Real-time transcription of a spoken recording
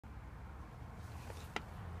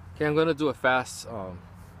Okay, I'm gonna do a fast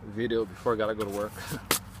video before I gotta go to work.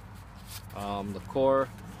 The Core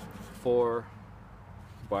 4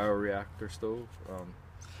 Bioreactor stove.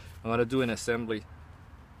 I'm gonna do an assembly.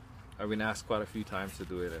 I've been asked quite a few times to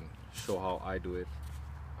do it and show how I do it.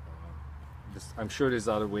 I'm sure there's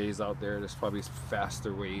other ways out there. There's probably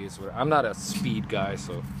faster ways. I'm not a speed guy,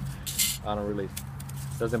 so I don't really,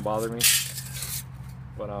 it doesn't bother me.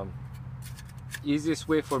 But easiest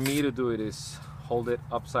way for me to do it is hold it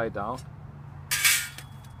upside down.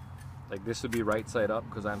 Like this would be right side up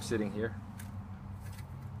because I'm sitting here.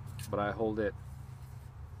 But I hold it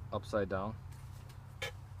upside down.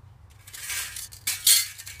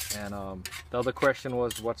 And the other question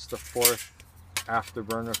was, what's the fourth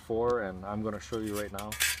afterburner for? And I'm going to show you right now.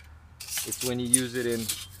 It's when you use it in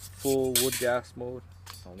full wood gas mode.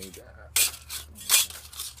 I'll need that.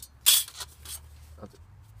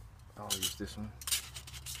 I'll use this one.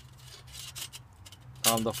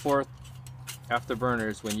 The fourth afterburner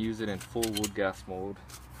is when you use it in full wood gas mode.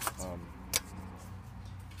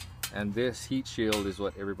 And this heat shield is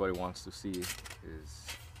what everybody wants to see.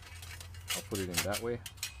 I'll put it in that way.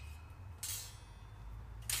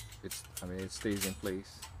 It stays in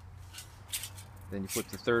place. Then you put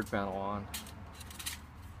the third panel on,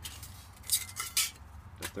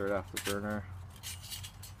 the third afterburner.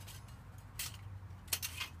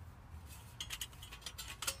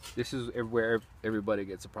 This is where everybody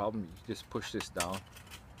gets a problem. You just push this down,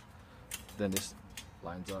 then this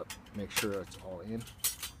lines up. Make sure it's all in,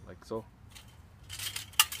 like so.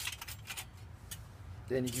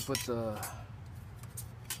 Then you can put the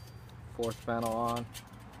fourth panel on.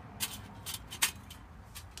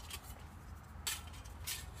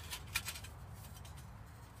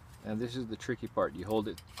 And this is the tricky part. You hold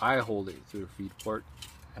it, I hold it through the feed port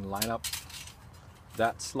and line up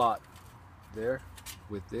that slot there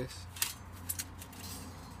with this.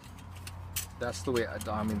 That's the way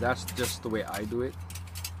that's just the way I do it.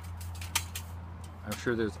 I'm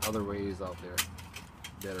sure there's other ways out there,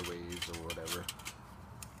 better ways or whatever.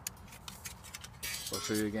 I'll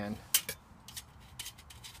show you again.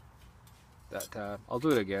 That tab. I'll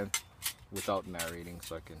do it again without narrating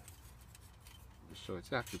so I can just show it.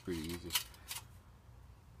 It's actually pretty easy.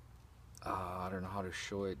 I don't know how to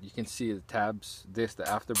show it. You can see the tabs, the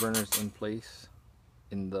afterburners in place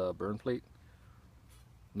in the burn plate.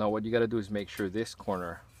 Now what you got to do is make sure this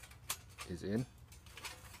corner is in.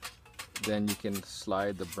 Then you can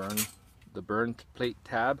slide the burn plate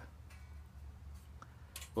tab.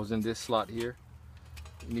 Goes in this slot here.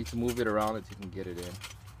 You need to move it around if you can get it in.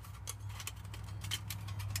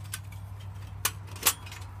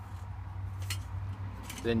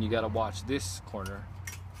 Then you got to watch this corner.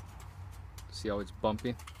 See how it's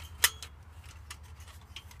bumping?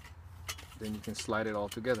 Then you can slide it all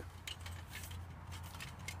together.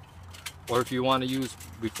 Or if you want to use,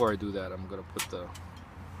 before I do that, I'm going to put the,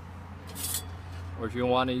 or if you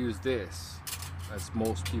want to use this, as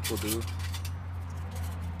most people do,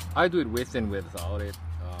 I do it with and without it.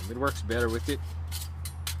 It works better with it.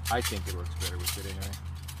 I think it works better with it anyway.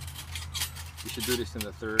 You should do this in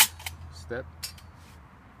the third step.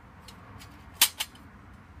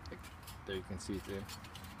 There you can see it there.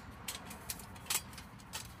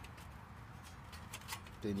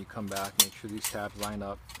 Then you come back, make sure these tabs line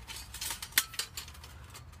up.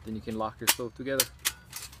 Then you can lock your stove together.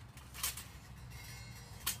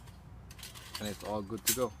 And it's all good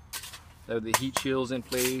to go. The heat shield's in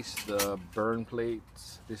place, the burn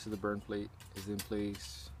plates, this is the burn plate, is in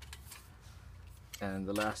place. And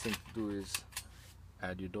the last thing to do is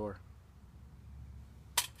add your door.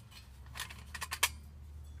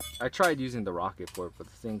 I tried using the rocket port, but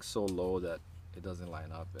the thing's so low that it doesn't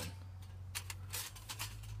line up.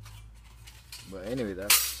 But anyway,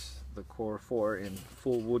 that's the Core 4 in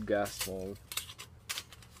full wood gas mode.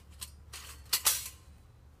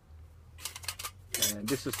 And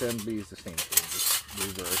this assembly is the same thing, just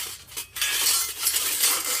reverse.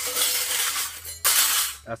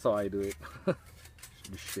 That's how I do it.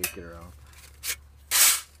 Just shake it around.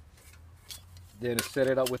 Then set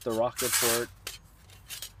it up with the rocket port.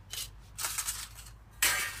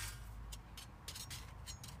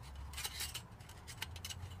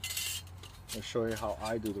 I'll show you how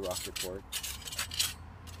I do the rocket port.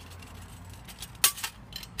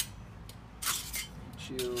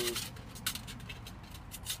 Shield.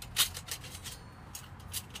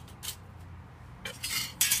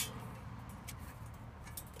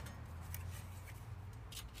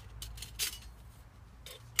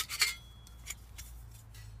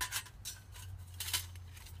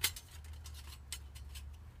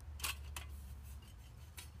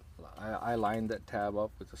 I lined that tab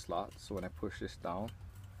up with the slot, so when I push this down,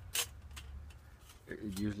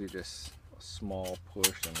 usually just a small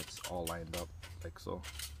push and it's all lined up like so.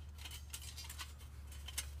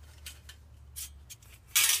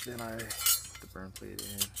 Then I put the burn plate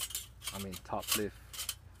in. I mean top lift,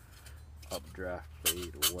 updraft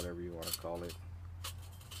plate, or whatever you want to call it.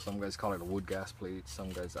 Some guys call it a Woodgas plate. Some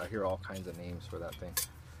guys, I hear all kinds of names for that thing.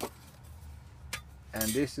 And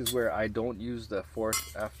this is where I don't use the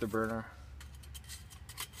fourth afterburner,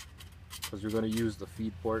 because we're going to use the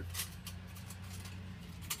feed port.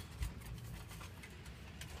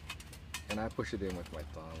 And I push it in with my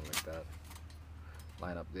thumb like that.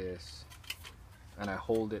 Line up this. And I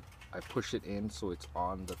hold it, I push it in so it's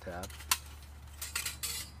on the tab.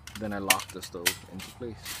 Then I lock the stove into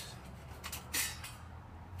place.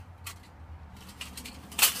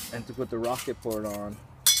 And to put the rocket port on,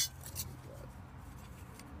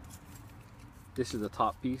 this is the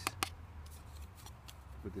top piece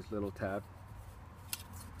with this little tab.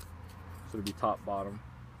 So it'll be top bottom.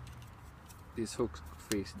 These hooks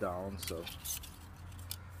face down, so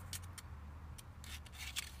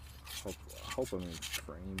I hope I'm in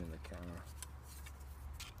frame in the camera.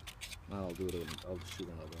 Now I'll do it. I'll just shoot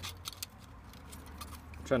another one.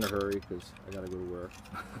 I'm trying to hurry because I gotta go to work.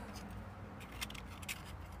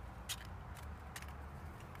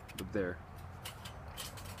 But there.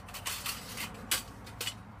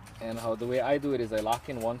 And how the way I do it is I lock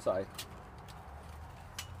in one side.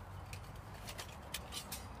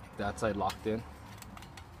 That side locked in,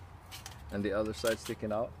 and the other side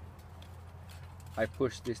sticking out. I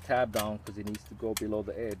push this tab down because it needs to go below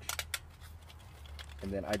the edge,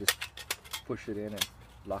 and then I just push it in and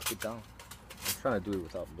lock it down. I'm trying to do it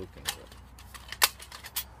without looking,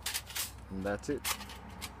 and that's it.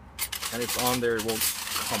 And it's on there, it won't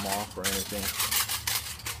come off or anything.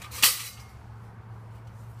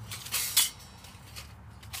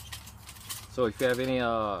 So if you have any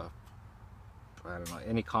I don't know,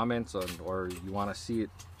 any comments on, or you want to see it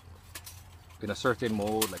in a certain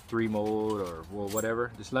mode, like 3 mode or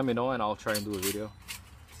whatever, just let me know and I'll try and do a video.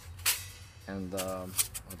 And oh,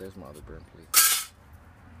 there's my other burn plate.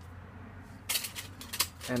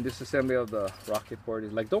 And this assembly of the rocket port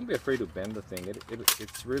is like, don't be afraid to bend the thing.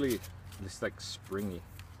 It's really, it's like springy.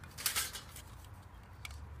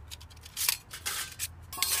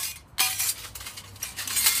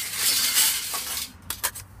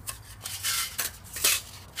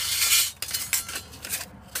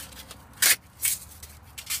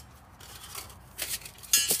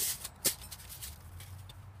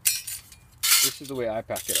 This is the way I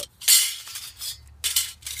pack it up.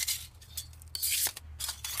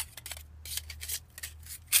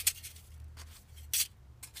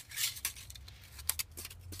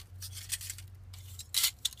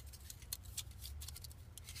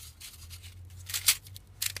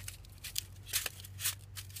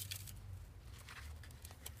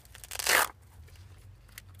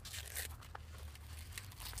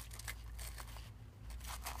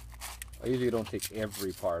 I usually don't take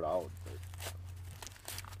every part out, but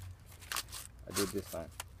I did this time.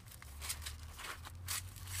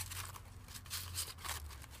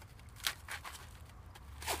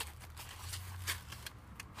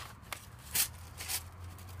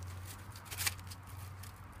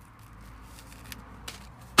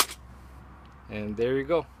 And there you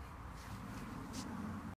go.